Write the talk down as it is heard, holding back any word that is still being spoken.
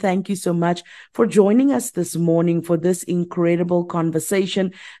thank you so much for joining us this morning for this incredible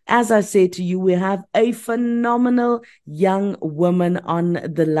conversation. As I said to you, we have a phenomenal young woman on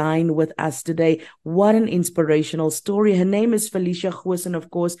the line with us today. What an inspirational story. Her name is Felicia Goosen,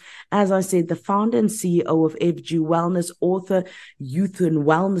 of course, as I said, the founder and CEO of FG Wellness, author, youth and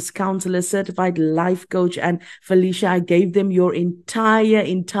wellness counselor, certified life coach. And Felicia, I gave them your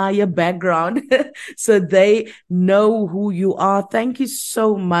entire background so they know who you are. Thank you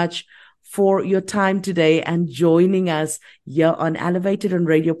so much for your time today and joining us here on Elevated on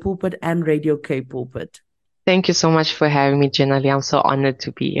Radio Pulpit and Radio K Pulpit. Thank you so much for having me, Jenali. I'm so honored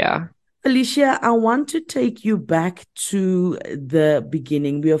to be here. Felicia, I want to take you back to the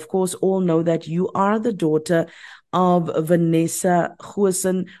beginning. We, of course, all know that you are the daughter of Vanessa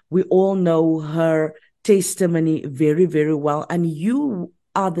Goosen. We all know her testimony very, very well. And you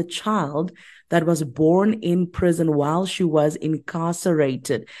are the child that was born in prison while she was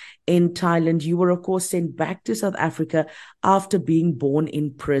incarcerated in Thailand. You were, of course, sent back to South Africa after being born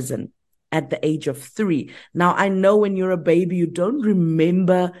in prison at the age of 3. Now, I know when you're a baby, you don't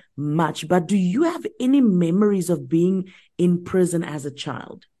remember much, but do you have any memories of being in prison as a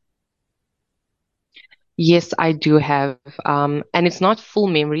child? Yes, I do have. And it's not full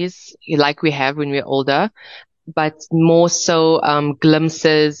memories like we have when we're older, but more so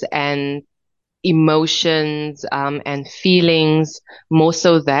glimpses and emotions and feelings, more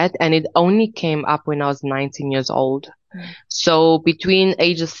so that. And it only came up when I was 19 years old. So between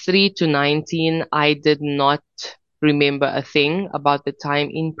ages 3 to 19, I did not remember a thing about the time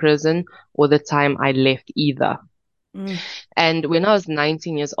in prison or the time I left either. And when I was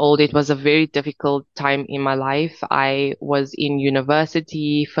 19 years old, it was a very difficult time in my life. I was in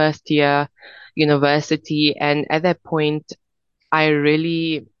university, first year university. And at that point, I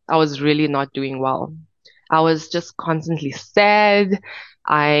was really not doing well. I was just constantly sad.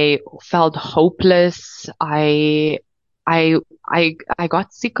 I felt hopeless. I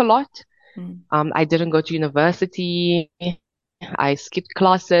got sick a lot. I didn't go to university. I skipped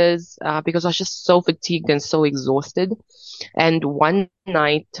classes because I was just so fatigued and so exhausted. And one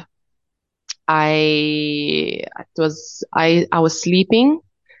night, I was sleeping,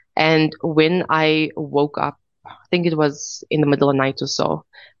 and when I woke up, I think it was in the middle of the night or so,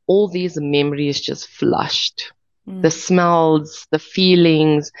 all these memories just flushed. The smells, the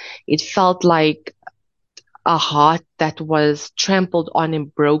feelings. It felt like a heart that was trampled on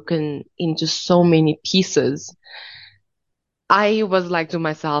and broken into so many pieces. I was like to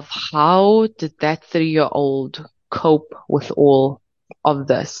myself, how did that 3-year-old cope with all of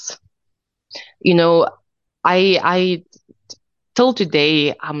this? You know, I till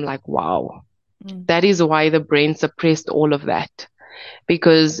today, I'm like, wow, that is why the brain suppressed all of that.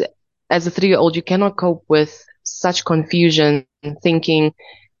 Because as a 3-year-old, you cannot cope with such confusion, thinking,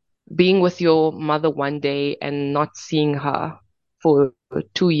 being with your mother one day and not seeing her for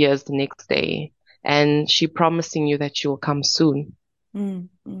 2 years the next day, and she promising you that she will come soon.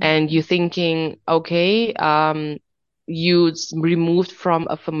 And you're thinking, okay, you removed from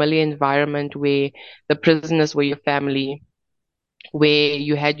a familiar environment where the prisoners were your family, where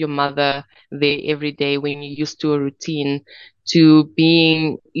you had your mother there every day when you used to a routine, to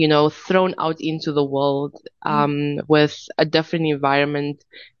being, thrown out into the world, with a different environment,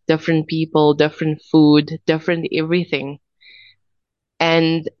 different people, different food, different everything.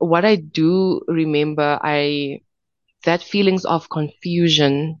 And what I do remember, that feelings of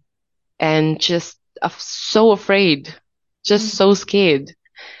confusion and just so afraid, just so scared,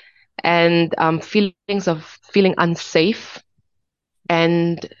 and feelings of feeling unsafe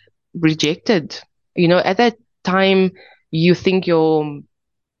and rejected. At that time, you think you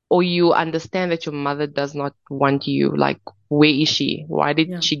understand that your mother does not want you. Like, where is she? Why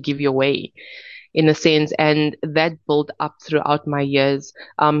did she give you away? In a sense, and that built up throughout my years.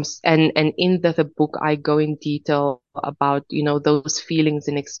 And in the book, I go in detail about, those feelings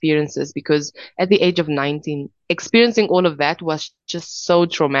and experiences, because at the age of 19, experiencing all of that was just so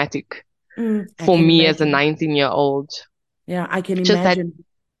traumatic for me as a 19-year-old. Yeah, I can just imagine.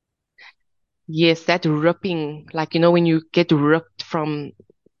 Yes, that ripping, like, when you get ripped from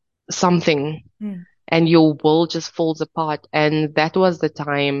something and your world just falls apart. And that was the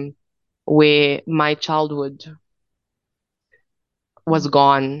time where my childhood was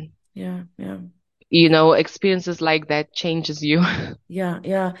gone. Yeah. Experiences like that changes you.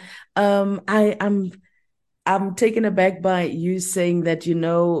 Yeah. I'm taken aback by you saying that,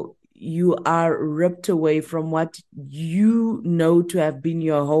 you are ripped away from what you know to have been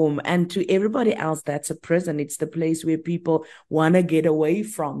your home. And to everybody else, that's a prison. It's the place where people want to get away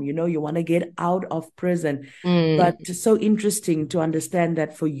from. You want to get out of prison. Mm, But it's so interesting to understand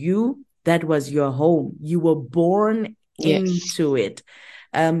that for you, that was your home. You were born yes. into it.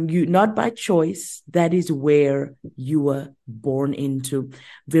 You not by choice, that is where you were born into.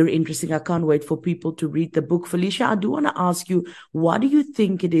 Very interesting. I can't wait for people to read the book. Felicia, I do want to ask you, what do you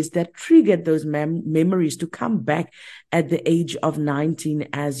think it is that triggered those memories to come back at the age of 19,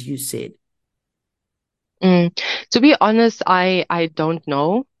 as you said? Mm. To be honest, I don't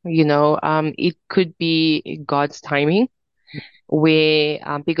know. It could be God's timing, where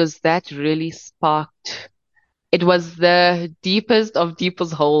because that really sparked. It was the deepest of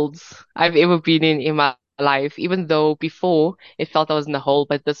deepest holes I've ever been in my life. Even though before it felt I was in the hole,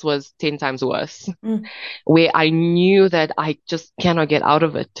 but this was 10 times worse, Mm, where I knew that I just cannot get out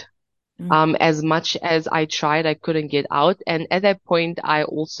of it. mm, As much as I tried, I couldn't get out. And at that point, I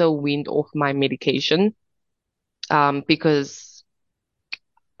also weaned off my medication, because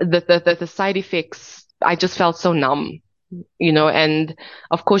the side effects, I just felt so numb, and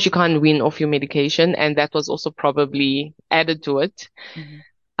of course you can't wean off your medication, and that was also probably added to it.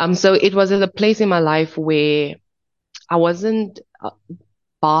 mm, So it was at a place in my life where I wasn't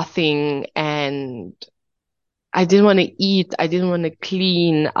bathing, and I didn't want to eat, I didn't want to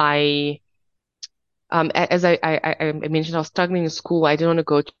clean. As I mentioned, I was struggling in school. I didn't want to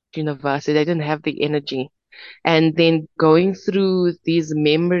go to university. I didn't have the energy. And then going through these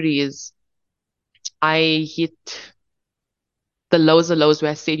memories, I hit the lows of lows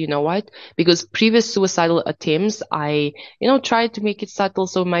where I said, you know what? Because previous suicidal attempts, I, tried to make it subtle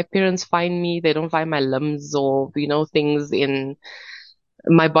so my parents find me, they don't find my limbs or, things in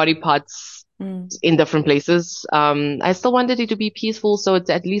my body parts mm, in different places. I still wanted it to be peaceful, so it's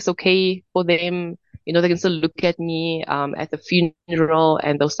at least okay for them. They can still look at me at the funeral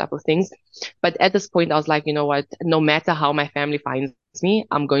and those type of things. But at this point, I was like, you know what? No matter how my family finds me,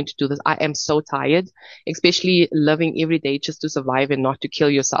 I'm going to do this. I am so tired, especially living every day just to survive and not to kill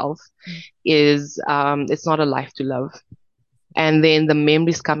yourself. mm, Is It's not a life to love. And then the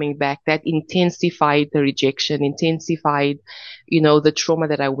memories coming back that intensified the rejection, intensified, the trauma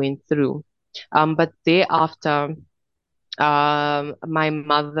that I went through. But thereafter, my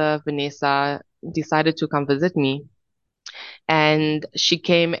mother, Vanessa, decided to come visit me. And she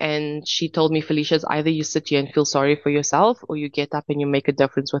came and she told me, Felicia, it's either you sit here and feel sorry for yourself or you get up and you make a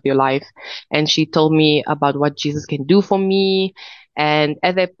difference with your life. And she told me about what Jesus can do for me. And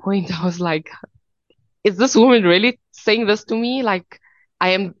at that point, I was like, is this woman really saying this to me? Like, I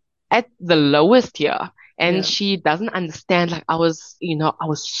am at the lowest here. And yeah. she doesn't understand. Like, I was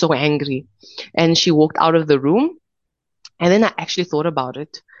so angry. And she walked out of the room. And then I actually thought about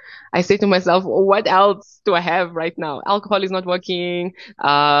it. I say to myself, what else do I have right now? Alcohol is not working.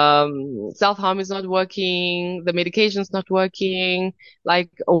 Self-harm is not working. The medication's not working. Like,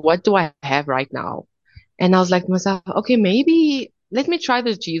 what do I have right now? And I was like to myself, okay, maybe let me try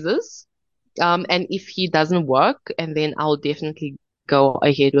this Jesus. And if he doesn't work, and then I'll definitely go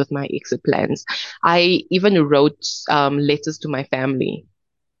ahead with my exit plans. I even wrote letters to my family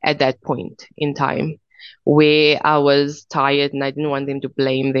at that point in time where I was tired and I didn't want them to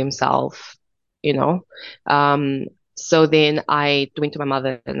blame themselves, you know. Um, so then I went to my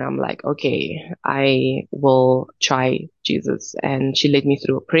mother and I'm like, okay, I will try Jesus. And she led me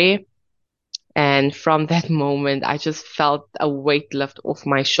through a prayer. And from that moment, I just felt a weight lift off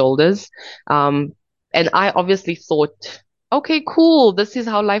my shoulders. Um, and I obviously thought, okay, cool. This is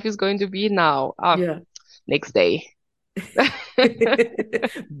how life is going to be now. Yeah. Next day.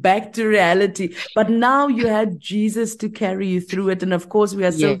 Back to reality. But now you had Jesus to carry you through it. And of course, we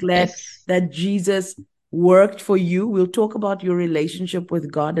are so glad Yes. that Jesus worked for you. We'll talk about your relationship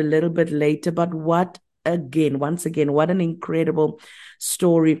with God a little bit later. But once again, what an incredible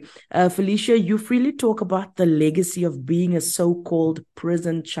story. Felicia, you freely talk about the legacy of being a so called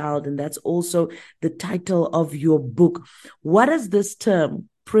prison child. And that's also the title of your book. What does this term,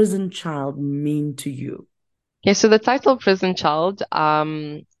 prison child, mean to you? Yeah, so the title Prison Child,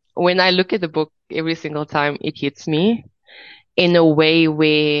 when I look at the book every single time, it hits me in a way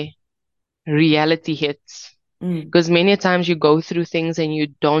where reality hits. Mm, Because many times you go through things and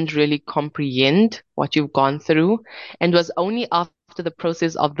you don't really comprehend what you've gone through. And it was only after the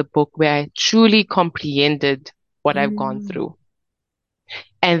process of the book where I truly comprehended what I've gone mm. through.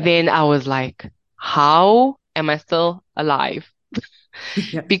 And then I was like, how am I still alive?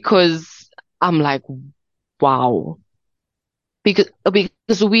 Yeah. Because I'm like, wow. Because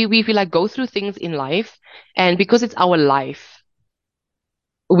we feel like go through things in life, and because it's our life,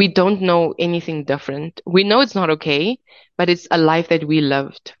 we don't know anything different. We know it's not okay, but it's a life that we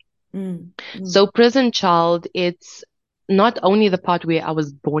lived. Mm, mm, So prison child, it's not only the part where I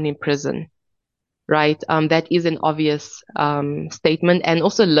was born in prison, right? That is an obvious statement, and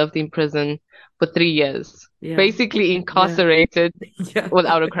also lived in prison for 3 years, yeah. basically Yeah. incarcerated Yeah.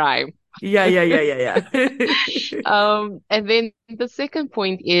 without a crime. Yeah. Yeah. Yeah. Yeah. Yeah. And then the second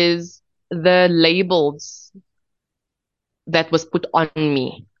point is the labels that was put on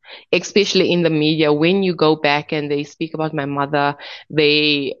me, especially in the media. When you go back and they speak about my mother,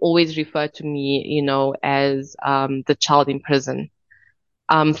 they always refer to me, as the child in prison,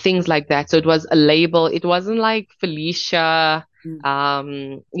 things like that. So it was a label. It wasn't like Felicia,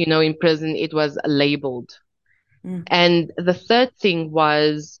 Mm, in prison. It was labeled. mm, And the third thing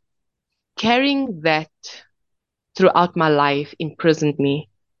was carrying that throughout my life imprisoned me.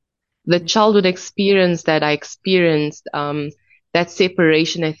 The mm, childhood experience that I experienced, that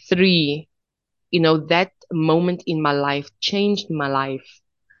separation at 3, that moment in my life changed my life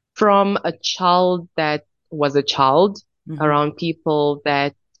from a child that was a child mhm, around people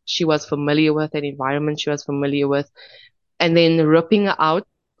that she was familiar with, an environment she was familiar with, and then ripping her out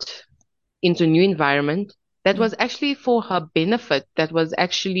into a new environment that mm, was actually for her benefit, that was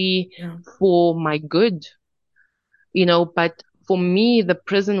actually yeah. for my good, but for me, the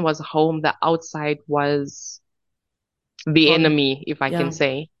prison was home, the outside was the Foreign. enemy, if I can Yeah.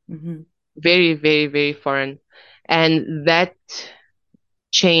 say. Hmm. Very, very, very foreign. And that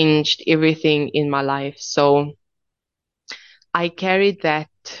changed everything in my life. So I carried that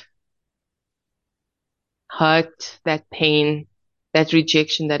hurt, that pain, that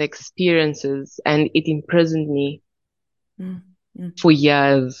rejection, that experiences, and it imprisoned me Mm, mm, for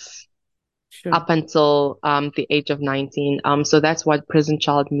years sure. up until the age of 19. So that's what prison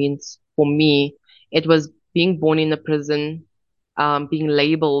child means for me. It was being born in a prison, being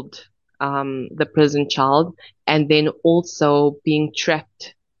labeled the prison child, and then also being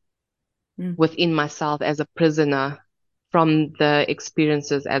trapped Mm, within myself as a prisoner from the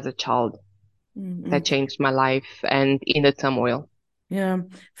experiences as a child mm, that mm. changed my life and inner turmoil. Yeah,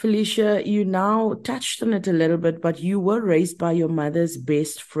 Felicia, you now touched on it a little bit, but you were raised by your mother's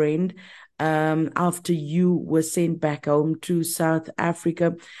best friend after you were sent back home to South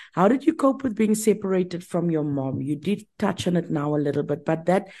Africa. How did you cope with being separated from your mom? You did touch on it now a little bit, but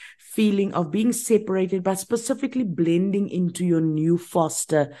that feeling of being separated, but specifically blending into your new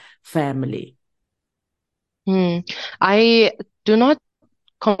foster family. Hmm. I do not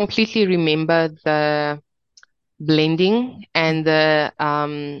completely remember the blending and the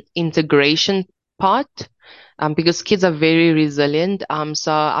integration part, because kids are very resilient.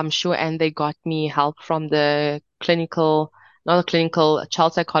 So I'm sure, and they got me help from the clinical, not a clinical,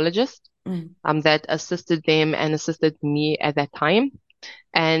 child psychologist, Mm, that assisted them and assisted me at that time.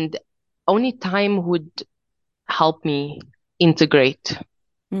 And only time would help me integrate.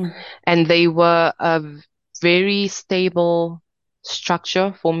 mm, And they were a very stable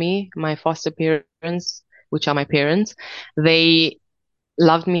structure for me, my foster parents, which are my parents. They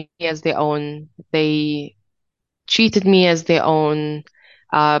loved me as their own. They treated me as their own.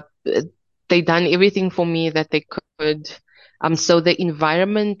 Uh, they done everything for me that they could. So the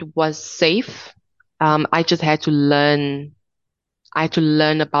environment was safe. I just had to learn. I had to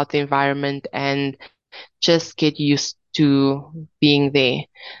learn about the environment and just get used to being there.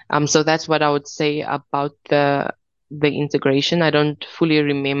 So that's what I would say about the integration. I don't fully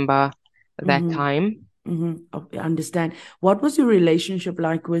remember that mm-hmm. time. Okay, I understand. What was your relationship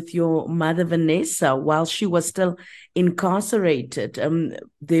like with your mother, Vanessa, while she was still incarcerated?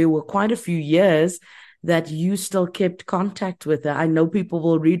 There were quite a few years that you still kept contact with her. I know people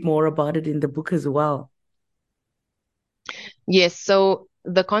will read more about it in the book as well. Yes, so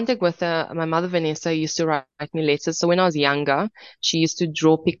the contact with my mother, Vanessa, used to write me letters. So when I was younger, she used to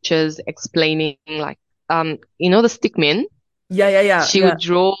draw pictures explaining, like, the stick men. Yeah, yeah, yeah, She yeah. would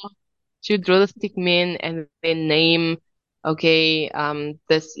draw She would draw the stick men and then name, okay,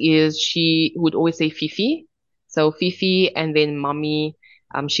 she would always say Fifi. So Fifi and then mommy,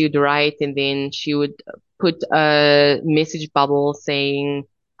 she would write and then she would put a message bubble saying,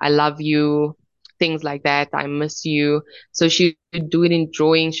 I love you, things like that. I miss you. So she would do it in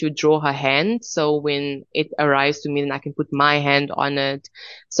drawing. She would draw her hand. So when it arrives to me, then I can put my hand on it.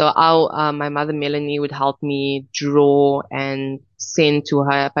 So my mother Melanie would help me draw and send to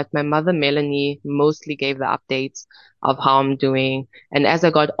her, but my mother Melanie mostly gave the updates of how I'm doing. And as I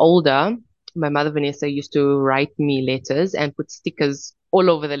got older, my mother Vanessa used to write me letters and put stickers all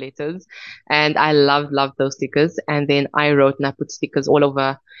over the letters. And I loved those stickers. And then I wrote and I put stickers all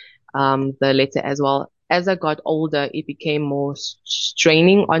over the letter as well. as I got older, it became more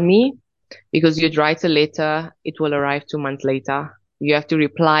straining on me because you'd write a letter, it will arrive 2 months later. You have to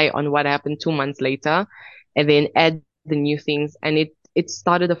reply on what happened 2 months later and then add the new things. And it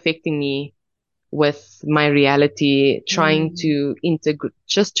started affecting me with my reality, trying Mm. to integrate,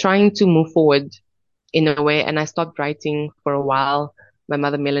 just trying to move forward in a way. And I stopped writing for a while. My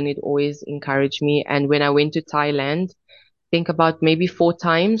mother, Melanie, would always encourage me. And when I went to Thailand, think about maybe 4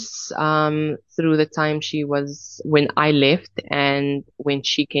 times through the time she was when I left and when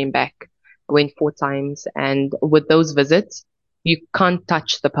she came back. I went 4 times, and with those visits, you can't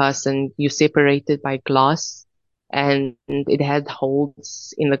touch the person. You're separated by glass, and it had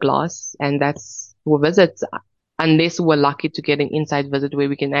holes in the glass, and that's were visits. Unless we're lucky to get an inside visit where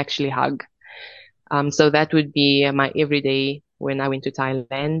we can actually hug. So that would be my everyday when I went to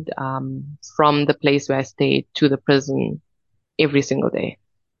Thailand, from the place where I stayed to the prison every single day.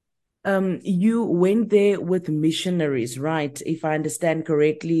 You went there with missionaries, right? If I understand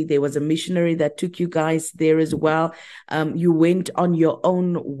correctly, there was a missionary that took you guys there as well. You went on your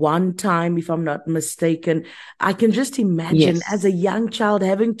own one time, if I'm not mistaken. I can just imagine as Yes. a young child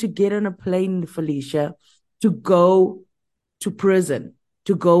having to get on a plane, Felicia, to go to prison,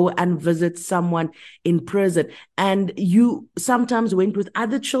 to go and visit someone in prison. And you sometimes went with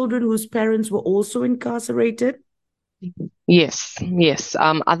other children whose parents were also incarcerated. Yes. Yes.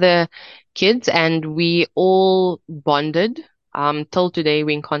 Other kids, and we all bonded. Till today,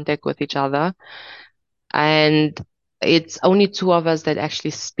 we're in contact with each other. And it's only two of us that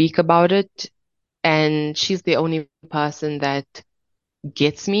actually speak about it. And she's the only person that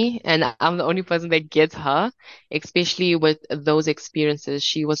gets me, and I'm the only person that gets her, especially with those experiences.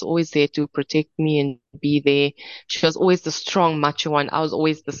 She was always there to protect me and be there. She was always the strong, macho one. I was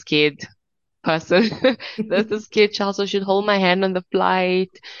always the scared person. The scared child. So she'd hold my hand on the flight.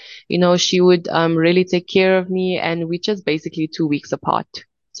 She would really take care of me, and we're just basically 2 weeks apart.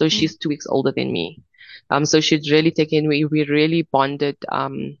 So Mm, she's 2 weeks older than me. So she'd really take in. We really bonded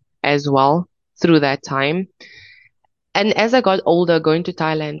as well through that time. And as I got older, going to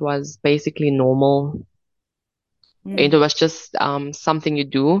Thailand was basically normal. It mm, was just something you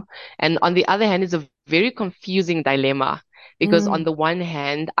do. And on the other hand, it's a very confusing dilemma because on mm, the one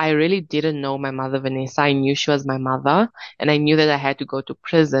hand, I really didn't know my mother, Vanessa. I knew she was my mother, and I knew that I had to go to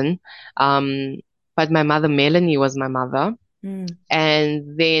prison. Um, but my mother, Melanie, was my mother. mm,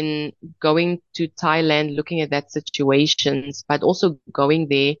 And then going to Thailand, looking at that situations, but also going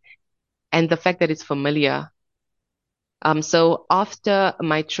there and the fact that it's familiar. So after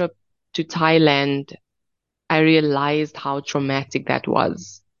my trip to Thailand, I realized how traumatic that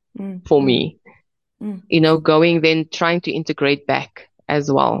was mm, for mm, me. mm. Going then trying to integrate back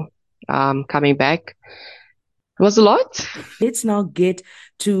as well. Coming back was a lot. Let's now get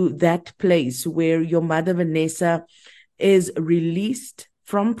to that place where your mother, Vanessa, is released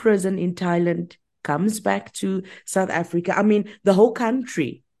from prison in Thailand, comes back to South Africa. I mean, the whole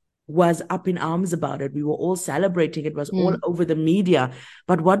country was up in arms about it. We were all celebrating. It was all Mm. over the media.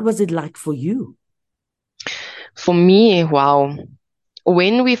 But what was it like for you? For me, wow.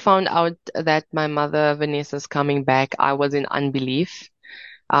 When we found out that my mother, Vanessa's coming back, I was in unbelief.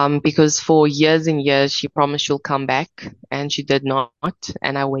 Because for years and years she promised she'll come back and she did not,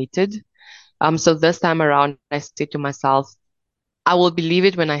 and I waited. So this time around I said to myself, I will believe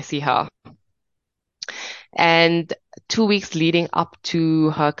it when I see her. And 2 weeks leading up to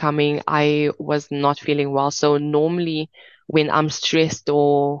her coming, I was not feeling well. So normally when I'm stressed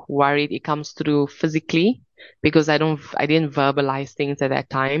or worried, it comes through physically because I didn't verbalize things at that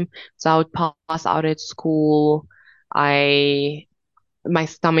time. So I would pass out at school. I My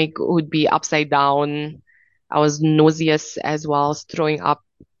stomach would be upside down. I was nauseous as well, I was throwing up.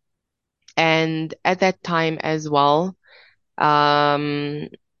 And at that time as well, um,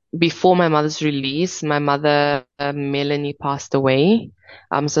 before my mother's release, my mother, Melanie, passed away.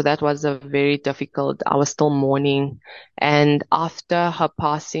 So that was a very difficult, I was still mourning. And after her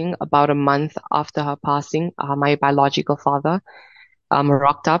passing, about a month after her passing, my biological father,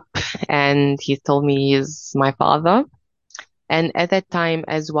 rocked up and he told me he's my father. And at that time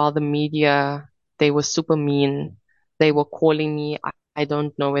as well, the media, they were super mean. They were calling me. I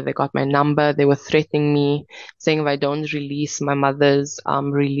don't know where they got my number. They were threatening me, saying if I don't release my mother's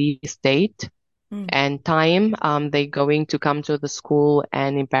release date Mm, and time, they're going to come to the school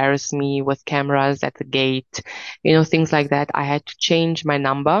and embarrass me with cameras at the gate, things like that. I had to change my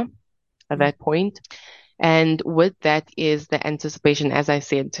number at mm, that point. And with that is the anticipation, as I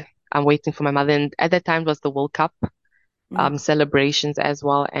said, I'm waiting for my mother. And at that time it was the World Cup mm. celebrations as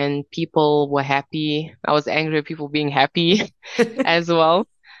well, and people were happy. I was angry at people being happy as well.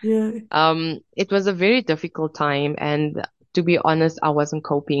 Yeah. It was a very difficult time, and to be honest, I wasn't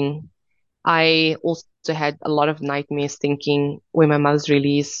coping. I also had a lot of nightmares thinking when my mother's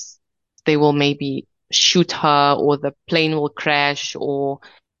released, they will maybe shoot her or the plane will crash or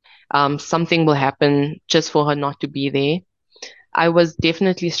something will happen just for her not to be there. I was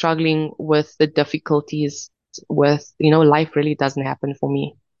definitely struggling with the difficulties with, life really doesn't happen for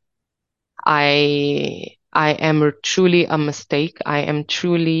me. I am truly a mistake. I am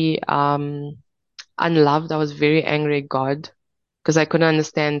truly unloved. I was very angry at God because I couldn't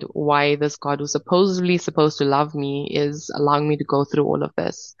understand why this God who's supposedly supposed to love me is allowing me to go through all of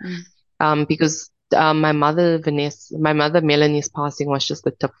this. Mm. Because my mother Melanie's passing was just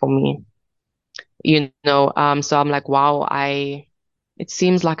the tip for me, so I'm like, wow, it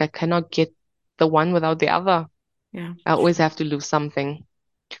seems like I cannot get the one without the other. Yeah. I always Sure. have to lose something.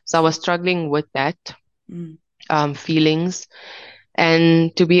 So I Sure. was struggling with that, Mm. feelings.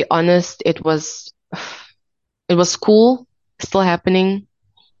 And to be honest, it was school still happening.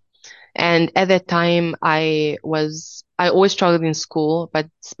 And at that time, I always struggled in school, but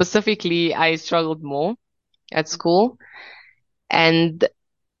specifically, I struggled more at school. And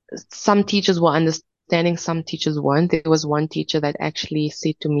some teachers were understanding, some teachers weren't. There was one teacher that actually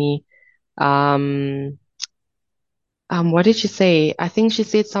said to me, um, what did she say? I think she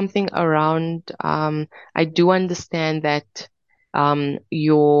said something around, I do understand that,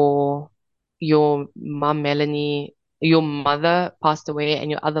 your mom, Melanie, your mother passed away and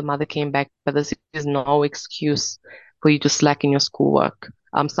your other mother came back, but this is no excuse for you to slack in your schoolwork.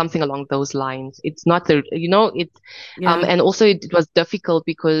 Something along those lines. It's not Yeah. and also it was difficult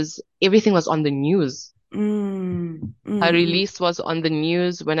because everything was on the news. Mm. Her Mm. Mm. release was on the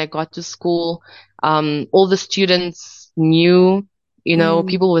news when I got to school. All the students knew, Mm.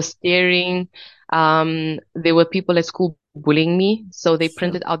 people were staring. There were people at school bullying me. So they Sure.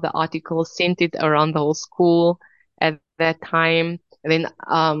 printed out the article, sent it around the whole school at that time. And then,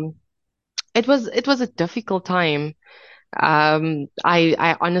 it was a difficult time.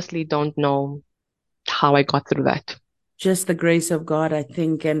 I honestly don't know how I got through that. Just the grace of God, I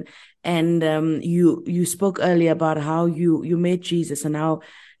think. And you spoke earlier about how you met Jesus and how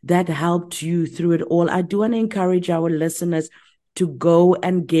that helped you through it all. I do want to encourage our listeners to go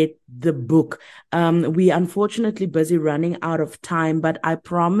and get the book. We unfortunately busy running out of time, but I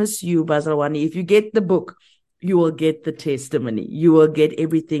promise you, Bazalwani, if you get the book, you will get the testimony. You will get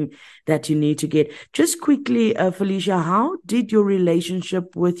everything that you need to get. Just quickly, Felicia, how did your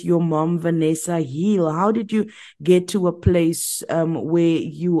relationship with your mom, Vanessa, heal? How did you get to a place where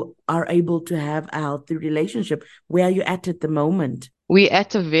you are able to have a healthy relationship? Where are you at the moment? We're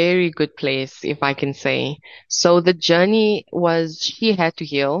at a very good place, if I can say. So the journey was she had to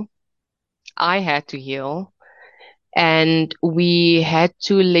heal, I had to heal, and we had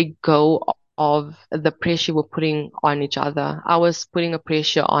to let go of the pressure we're putting on each other. I was putting a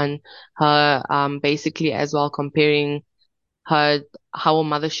pressure on her, basically as well, comparing her how a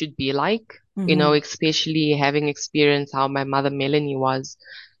mother should be like, Mm-hmm. especially having experienced how my mother Melanie was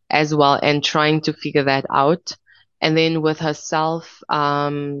as well and trying to figure that out. And then with herself,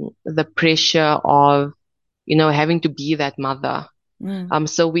 the pressure of, having to be that mother. Mm.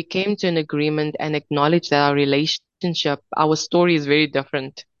 So we came to an agreement and acknowledged that our relationship, our story is very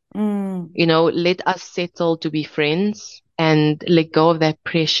different. Mm. Let us settle to be friends and let go of that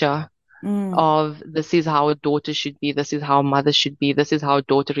pressure Mm. of this is how a daughter should be, this is how a mother should be, this is how a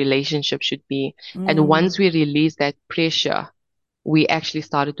daughter relationship should be. And once Mm. we released that pressure, we actually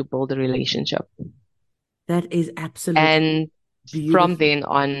started to build a relationship. That is absolutely And from beautiful. then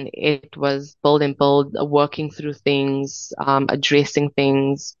on, it was build and build, working through things, addressing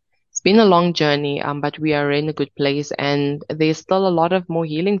things. It's been a long journey, but we are in a good place and there's still a lot of more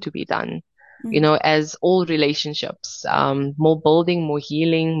healing to be done. Mm. As all relationships, more building, more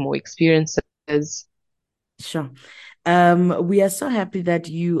healing, more experiences. Sure. We are so happy that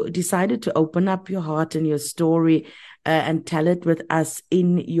you decided to open up your heart and your story and tell it with us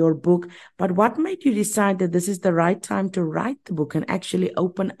in your book. But what made you decide that this is the right time to write the book and actually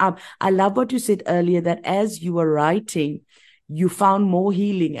open up? I love what you said earlier that as you were writing, you found more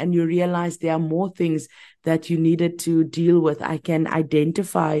healing and you realized there are more things that you needed to deal with. I can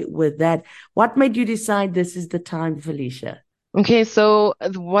identify with that. What made you decide this is the time, Felicia? Okay, so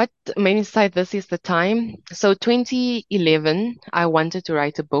what made me decide this is the time? So 2011, I wanted to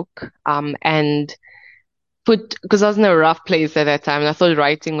write a book, and because I was in a rough place at that time, and I thought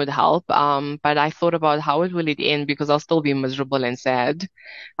writing would help. But I thought about how it will it end because I'll still be miserable and sad.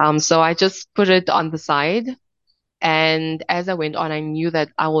 So I just put it on the side. And as I went on, I knew that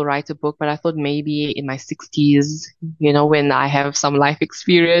I will write a book, but I thought maybe in my 60s, when I have some life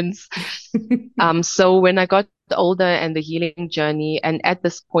experience. So when I got older and the healing journey, and at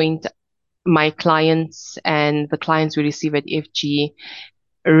this point, my clients and the clients we receive at FG,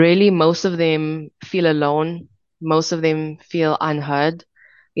 really, most of them feel alone. Most of them feel unheard.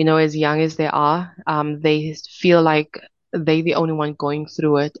 As young as they are, they feel like they're the only one going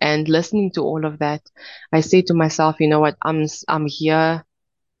through it. And listening to all of that, I say to myself, you know what? I'm here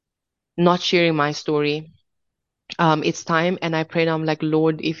not sharing my story. It's time. And I prayed, I'm like,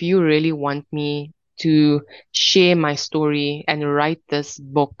 Lord, if you really want me to share my story and write this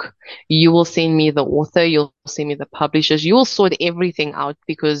book, you will send me the author, you'll send me the publishers, you will sort everything out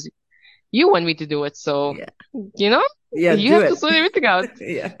because you want me to do it. So, Yeah. you know, Yeah, you do have to it. sort everything out.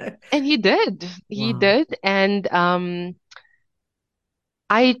 Yeah. And he did. He Wow. did. And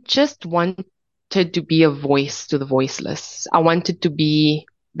I just wanted to be a voice to the voiceless. I wanted to be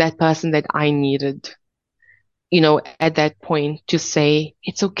that person that I needed, at that point to say,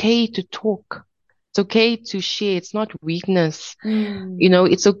 it's okay to talk. It's okay to share. It's not weakness.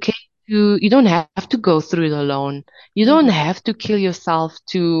 Mm, It's okay you don't have to go through it alone. You don't mm, have to kill yourself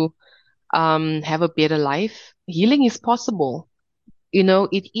to have a better life. Healing is possible.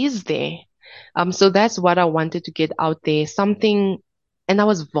 It is there. So that's what I wanted to get out there. Something, and I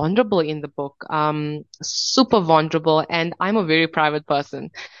was vulnerable in the book, super vulnerable, and I'm a very private person.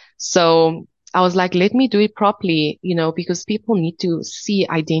 So I was like, let me do it properly, because people need to see,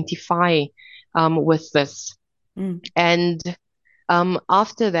 identify, with this. mm. And,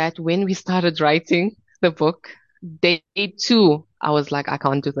 after that, when we started writing the book, day two, I was like, I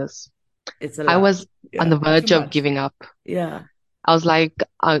can't do this. It's a I lot. was on Yeah. the Too verge of much. giving up. Yeah. I was like,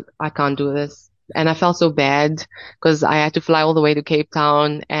 I can't do this. And I felt so bad because I had to fly all the way to Cape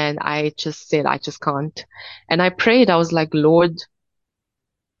Town and I just said, I just can't. And I prayed. I was like, Lord,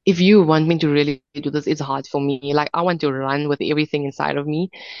 if you want me to really do this, it's hard for me. Like, I want to run with everything inside of me.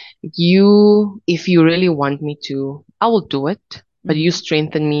 If you really want me to, I will do it. But you Mm-hmm.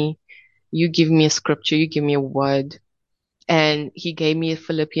 strengthen me. You give me a scripture. You give me a word. And he gave me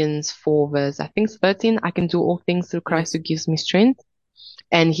Philippians 4 verse, I think it's 13. I can do all things through Christ Yes. who gives me strength.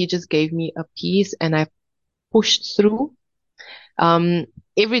 And he just gave me a peace and I pushed through. Um,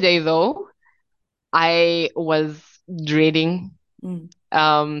 every day though, I was dreading, Mm.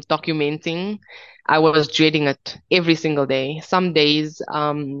 documenting. I was dreading it every single day. Some days,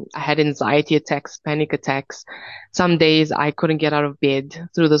 I had anxiety attacks, panic attacks. Some days I couldn't get out of bed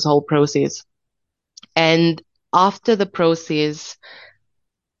through this whole process. And after the process,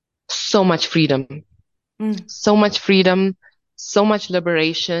 so much freedom, Mm. so much freedom, so much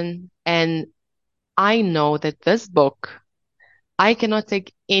liberation. And I know that this book, I cannot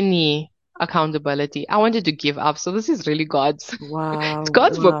take any accountability. I wanted to give up. So this is really God's, it's Wow.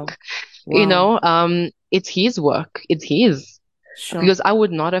 God's Wow. book, Wow. it's his work. It's his, Sure. because I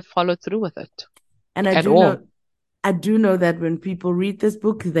would not have followed through with it And I at do know all. I do know that when people read this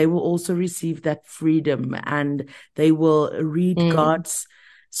book, they will also receive that freedom and they will read Mm. God's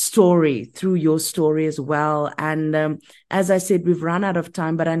story through your story as well. And as I said, we've run out of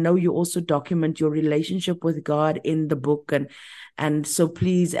time, but I know you also document your relationship with God in the book. And so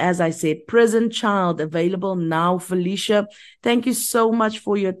please, as I said, Prison Child available now. Felicia, thank you so much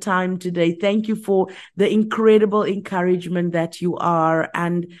for your time today. Thank you for the incredible encouragement that you are.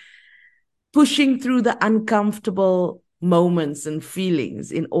 And pushing through the uncomfortable moments and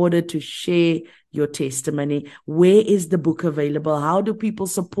feelings in order to share your testimony. Where is the book available? How do people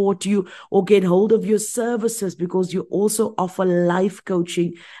support you or get hold of your services? Because you also offer life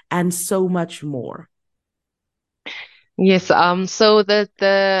coaching and so much more. Yes, so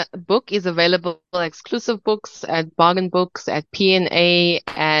the book is available, exclusive books at Bargain Books, at P&A,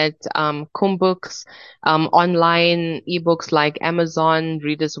 at Kum Books, online ebooks like Amazon,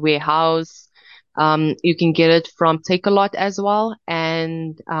 Reader's Warehouse. You can get it from Take a Lot as well,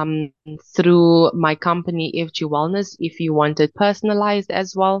 and through my company FG Wellness if you want it personalized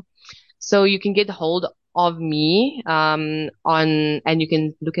as well. So you can get hold of me and you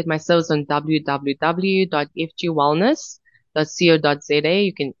can look at my service on www.fgwellness.co.za.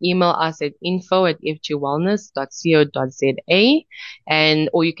 You can email us at info@fgwellness.co.za, and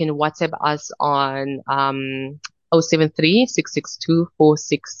or you can WhatsApp us on 073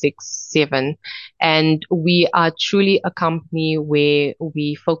 and we are truly a company where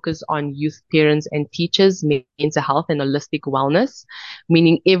we focus on youth, parents, and teachers, mental health, and holistic wellness,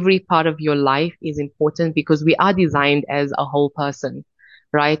 meaning every part of your life is important because we are designed as a whole person,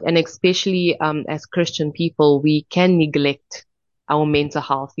 right? And especially as Christian people, we can neglect our mental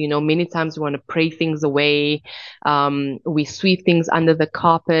health. You know, many times we want to pray things away. We sweep things under the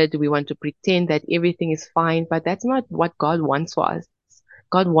carpet. We want to pretend that everything is fine, but that's not what God wants for us.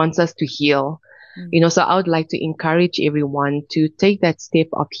 God wants us to heal. You know, so I would like to encourage everyone to take that step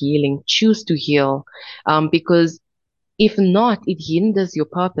of healing, choose to heal, because if not, it hinders your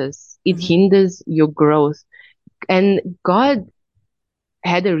purpose. It hinders your growth. And God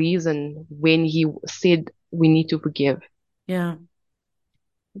had a reason when he said we need to forgive. Yeah.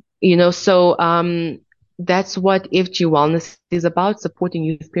 You know, so that's what FG Wellness is about, supporting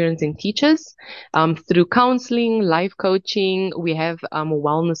youth parents and teachers through counseling, life coaching. We have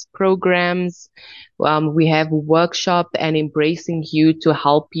wellness programs. We have workshop and embracing you to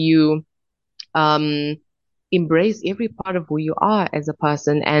help you embrace every part of who you are as a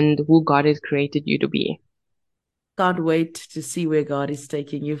person and who God has created you to be. Can't wait to see where God is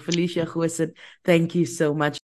taking you. Felicia Goosen, thank you so much.